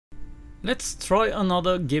Let's try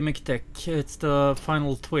another gimmick deck. It's the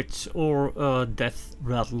final Twitch or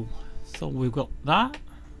deathrattle. So we've got that.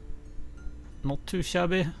 Not too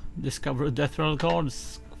shabby. Discover a deathrattle card.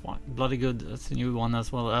 It's quite bloody good. That's a new one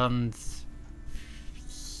as well. And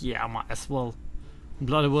yeah, might as well.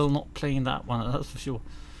 Bloody well not playing that one, that's for sure.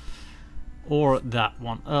 Or that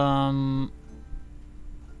one.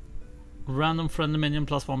 Random friendly minion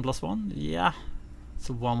 +1/+1. Yeah. It's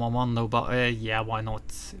a 1/1/1 though, but yeah, why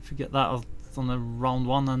not? If you get that out on a round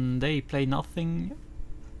 1 and they play nothing,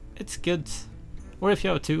 it's good. Or if you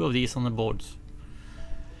have 2 of these on the board,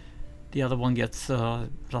 the other one gets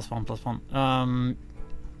 +1/+1.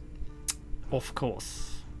 Of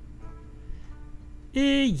course.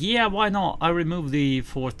 Yeah, why not? I removed the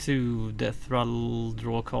 4/2 deathrattle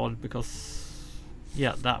draw card because,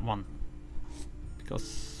 yeah, that one.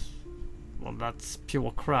 Because, well, that's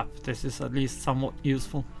pure crap. This is at least somewhat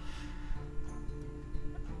useful.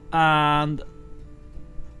 And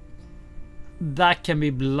that can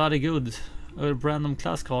be bloody good. A random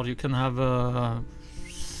class card. You can have a,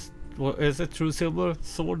 what is it, True Silver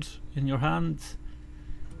sword in your hand,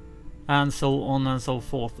 and so on and so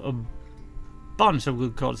forth. A bunch of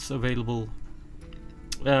good cards available.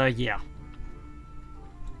 Yeah.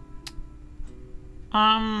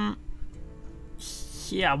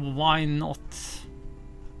 Yeah, why not? If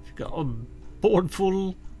you got a board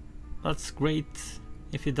full, that's great.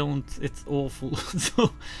 If you don't, it's awful.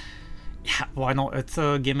 So yeah, why not? It's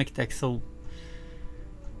a gimmick deck, so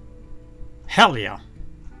hell yeah.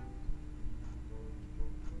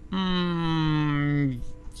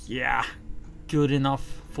 Yeah, good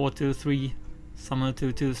enough. 4/2/3 summon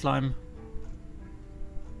 2/2 slime.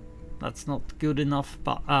 That's not good enough,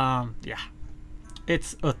 but yeah.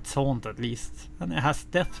 It's a taunt at least, and it has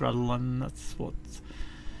deathrattle, and that's what.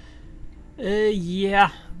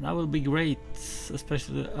 Yeah, that will be great,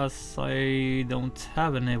 especially as I don't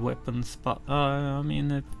have any weapons. But I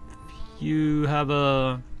mean, if you have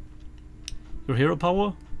your hero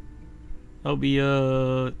power, that'll be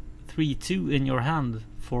a 3/2 in your hand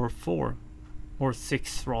for 4 or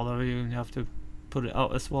 6 rather. You have to put it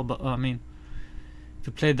out as well. But I mean, if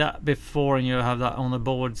you played that before and you have that on the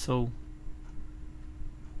board, so.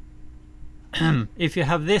 If you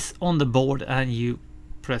have this on the board and you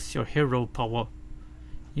press your hero power,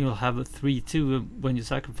 you'll have a 3/2 when you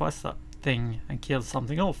sacrifice that thing and kill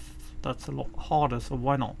something off. That's a lot harder, so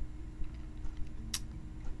why not?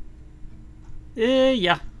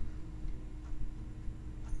 Yeah.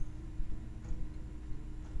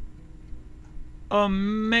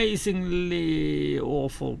 Amazingly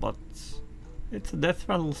awful, but it's a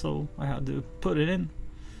deathrattle, so I had to put it in.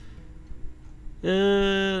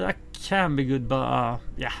 That can be good, but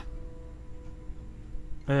yeah.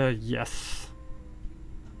 Yes.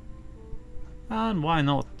 And why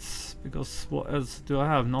not? Because what else do I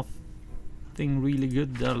have? Nothing really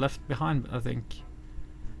good left behind, I think.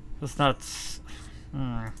 Because that's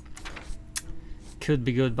could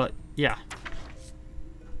be good, but yeah.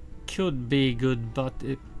 Could be good, but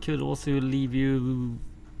it could also leave you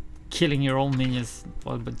killing your own minions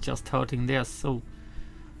while but just hurting theirs, so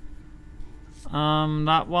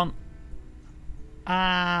that one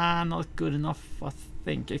not good enough. I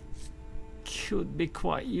think it could be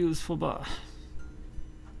quite useful, but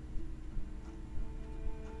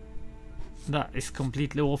that is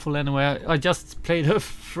completely awful anyway. I just played a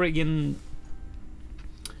friggin'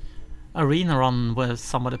 arena run where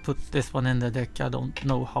somebody put this one in the deck. I don't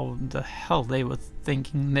know how the hell they were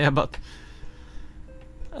thinking there, but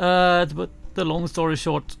the long story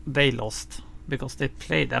short, they lost because they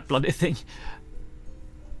played that bloody thing.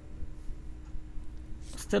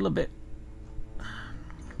 Still a bit.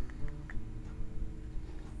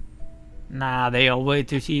 Nah, they are way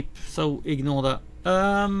too cheap, so ignore that.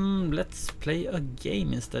 Let's play a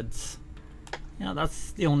game instead. Yeah,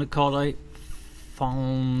 that's the only card I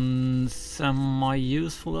found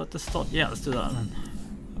semi-useful at the start. Yeah, let's do that then.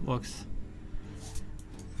 That works.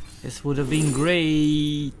 This would have been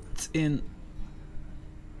great in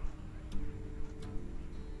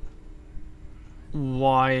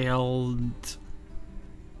Wild.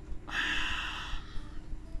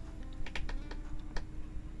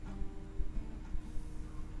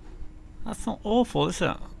 That's not awful, is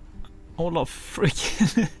it? All of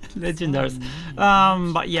freaking legendaries.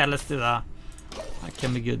 But yeah, let's do that. That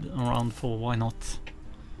can be good on round 4, why not?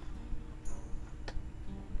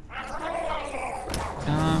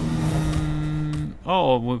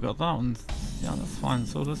 Oh, we got that one. Yeah, that's fine.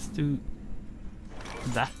 So let's do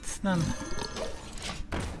that then.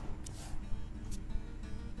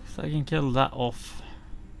 So I can kill that off.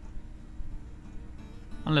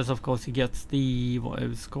 Unless of course he gets the, what it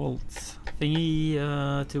was called, thingy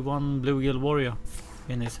to one bluegill warrior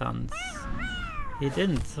in his hands. He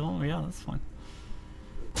didn't, so yeah, that's fine.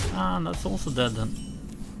 And that's also dead then,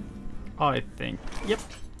 I think. Yep.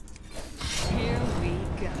 Here we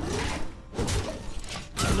go.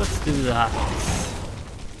 So let's do that.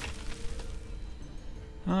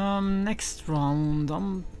 Next round,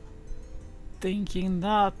 I'm thinking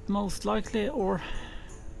that most likely, or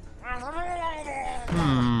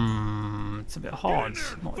it's a bit hard.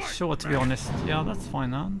 Not sure, to be honest. Yeah, that's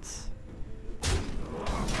fine. And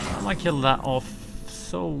I might kill that off.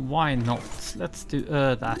 So why not? Let's do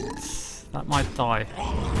that. That might die.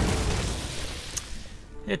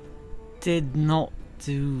 It did not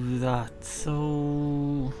do that.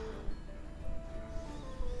 So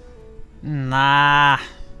nah.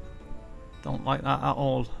 Don't like that at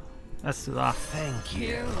all. Let's do that. Thank you.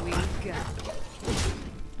 Here we go.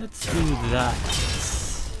 Let's do that.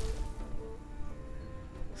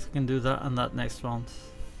 So we can do that and that next round.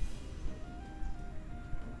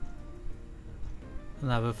 And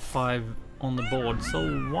have a 5 on the board, so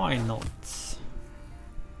why not?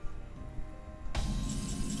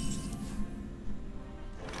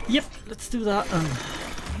 Yep, let's do that and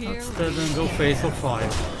instead then go face of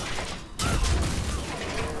 5.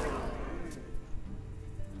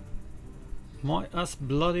 Might as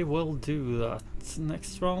bloody well do that.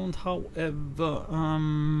 Next round, however,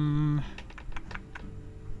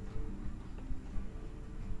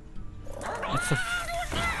 it's a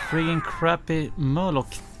friggin' crappy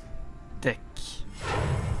Murloc deck.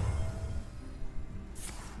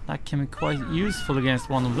 That can be quite useful against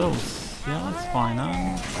one of those. Yeah, that's fine.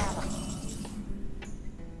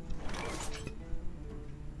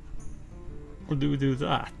 Or do we do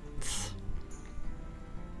that?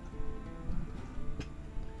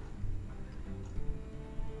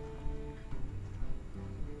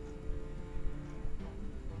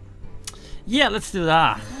 Yeah, let's do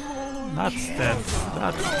that. That's dead.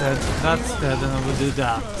 That's dead. That's dead, and I will do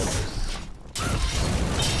that.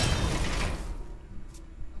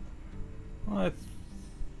 I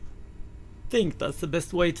think that's the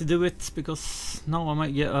best way to do it, because now I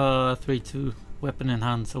might get a 3-2 weapon in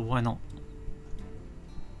hand, so why not?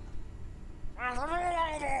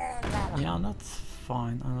 Yeah, that's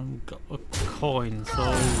fine. I've got a coin, so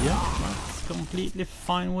yeah, that's completely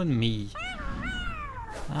fine with me.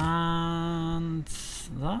 And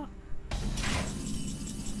that,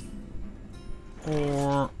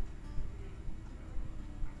 or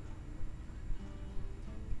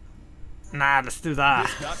nah, let's do that.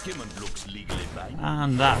 This document looks legally binding.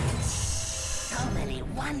 And that, So many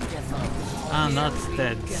wonderful. and that's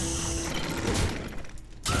dead.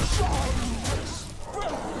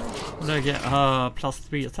 What did I get?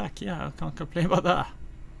 +3 attack. Yeah, I can't complain about that.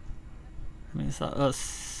 I mean, it's a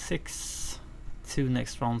 6-2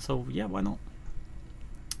 next round, so yeah, why not?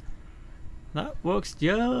 That works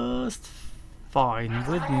just fine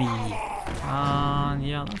with me. And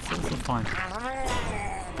yeah, that's also fine.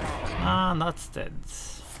 And that's dead.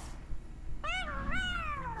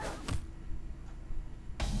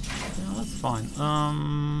 Yeah, that's fine.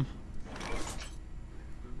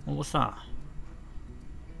 What was that?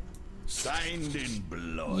 Signed in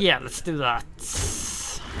blood. Yeah, let's do that.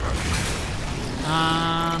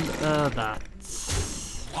 And that.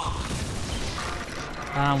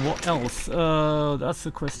 And what else? That's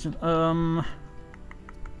the question.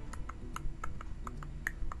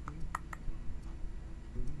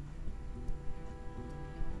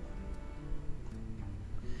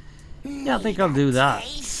 Yeah, I think I'll do that.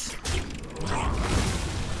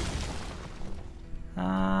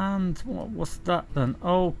 And what was that then?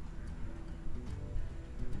 Okay.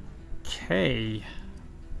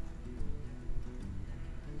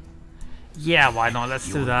 Yeah, why not? Let's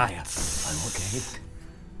do that. I'm okay.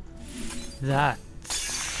 That,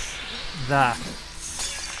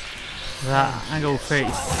 and go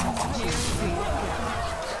face.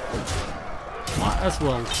 Might as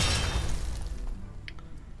well.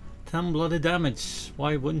 10 bloody damage.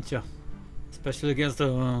 Why wouldn't you? Especially against the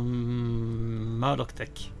Murloc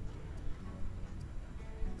deck.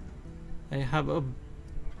 They have a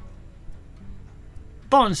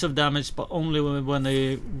bunch of damage, but only when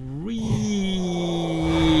they really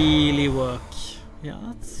work. Yeah,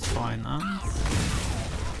 that's fine.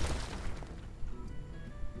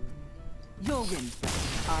 Your win.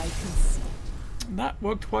 I can see. That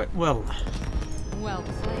worked quite well. Well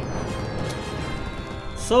played.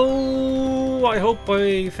 So I hope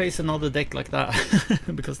I face another deck like that,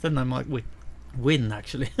 because then I might win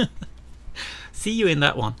actually. See you in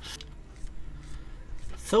that one.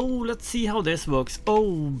 So let's see how this works.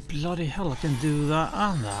 Oh bloody hell, I can do that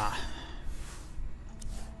and that.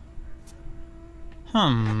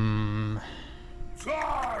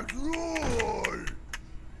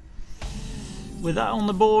 With that on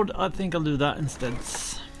the board, I think I'll do that instead.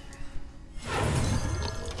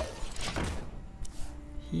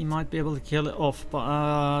 He might be able to kill it off,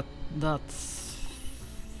 but that's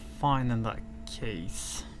fine in that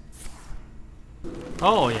case.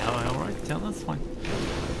 Oh yeah, alright, yeah, that's fine.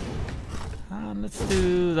 And let's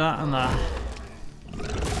do that and that.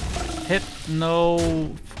 Hit, no,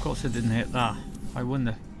 of course it didn't hit that. I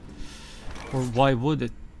wouldn't. Or why would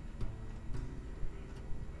it?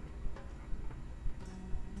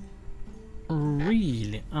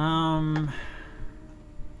 Really?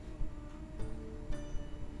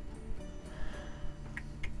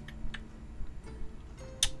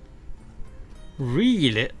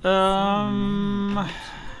 Really?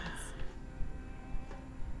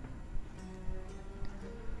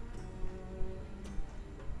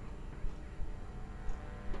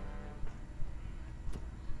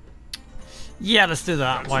 Yeah, let's do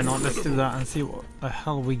that. Why not? Let's do that and see what the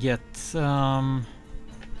hell we get.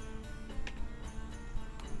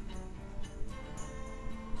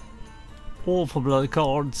 All for bloody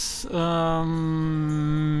cards. Yeah,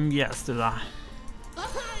 let's do that.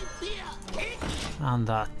 And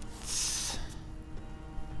that.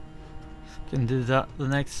 Can do that the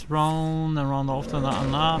next round and round after that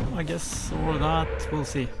and that, I guess, or that. We'll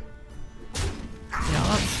see. Yeah,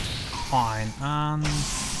 that's fine. And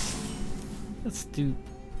let's do.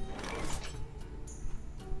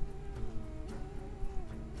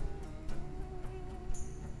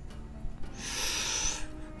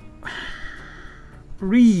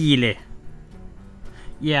 Really?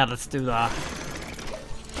 Yeah, let's do that.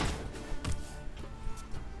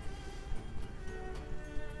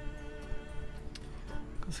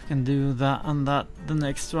 Because I can do that and that the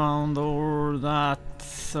next round, or that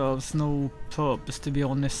serves no purpose, to be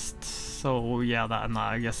honest. So yeah, that and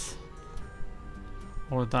that, I guess.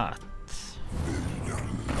 Or that.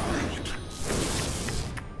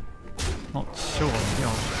 Not sure,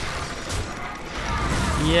 yeah.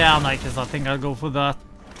 Yeah, I guess I think I'll go for that.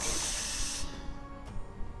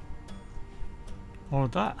 Or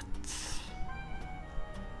that.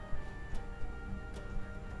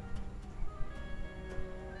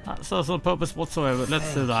 That serves no purpose whatsoever.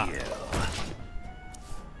 Let's do that.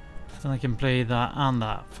 Then I can play that and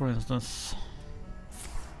that, for instance.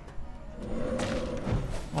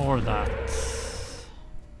 Or that.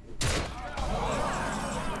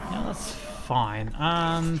 Yeah, that's fine.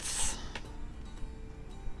 And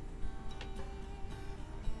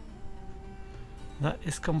that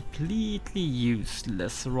is completely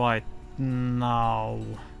useless right now.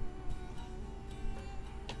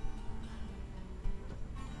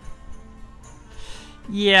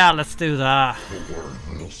 Yeah, let's do that.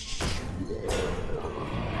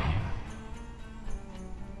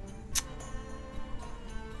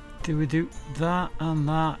 Do we do that and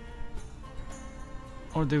that?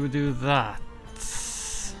 Or do we do that?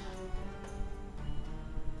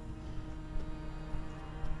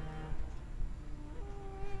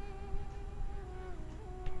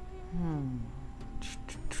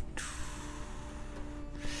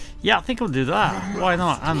 Yeah, I think I'll do that. Why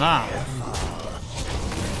not? And that.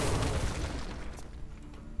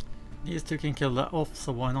 These two can kill that off,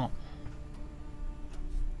 so why not?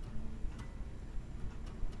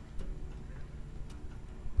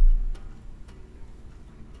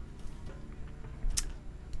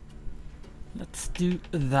 Let's do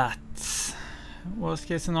that. Worst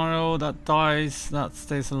case scenario, that dies, that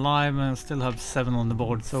stays alive, and I still have 7 on the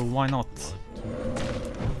board, so why not?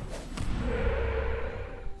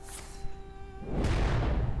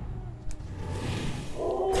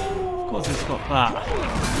 Of course it's got that.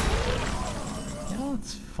 Yeah,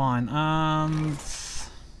 that's fine. And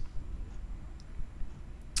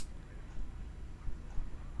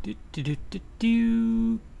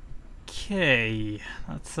okay,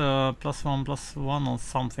 that's a +1/+1 or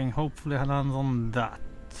something. Hopefully I land on that.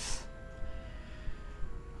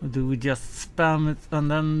 Or do we just spam it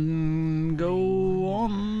and then go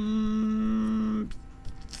on?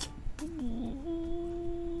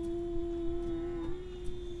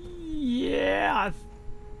 Yeah, I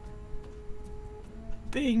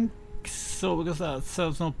think so, because that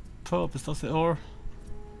serves no purpose, does it? Or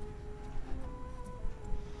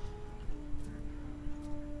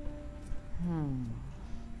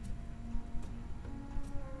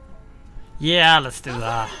yeah, let's do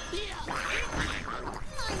that.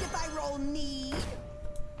 Mind if I roll need?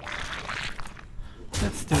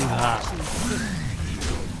 Let's do that.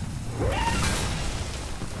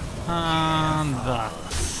 And that.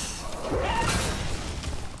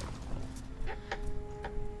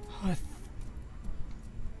 I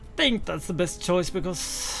think that's the best choice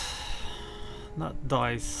because that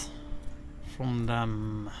dies from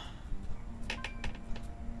them.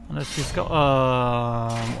 Unless he's got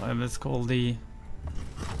whatever it's called, the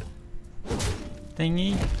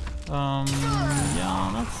thingy.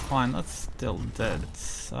 Yeah, that's fine. That's still dead.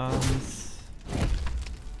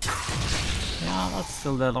 Yeah, that's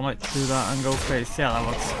still dead. I might do that and go face. Yeah, that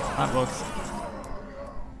works. That works.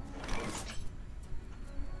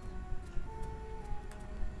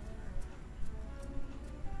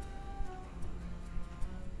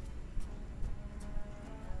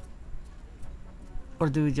 Or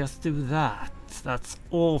do we just do that? That's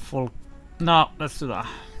awful. No, let's do that.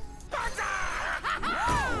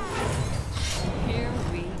 Here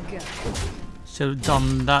we go. Should have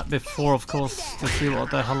done that before, of course, to see what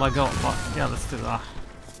the hell I got, but yeah, let's do that.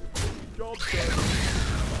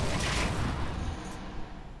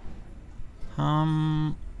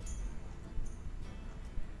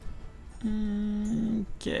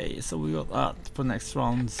 Okay, so we got that for next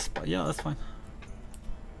rounds, but yeah, that's fine.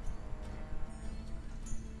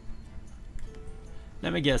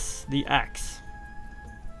 Let me guess, the axe.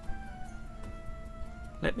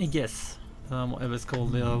 Let me guess. Whatever it's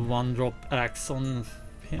called, the one drop axe on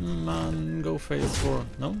him and go face for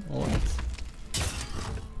no or what?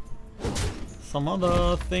 Some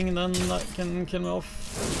other thing then that can kill me off.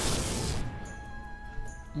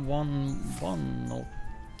 1-1,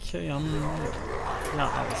 okay, yeah,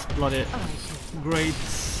 that was bloody great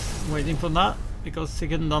waiting for that because he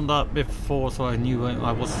couldn't done that before, so I knew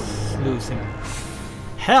I was losing.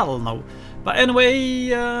 Hell no! But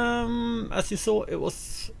anyway, as you saw, it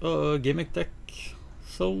was a gimmick deck,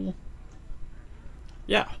 so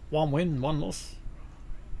yeah, 1 win, 1 loss.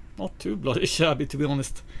 Not too bloody shabby, to be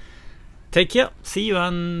honest. Take care, see you,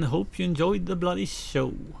 and hope you enjoyed the bloody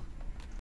show.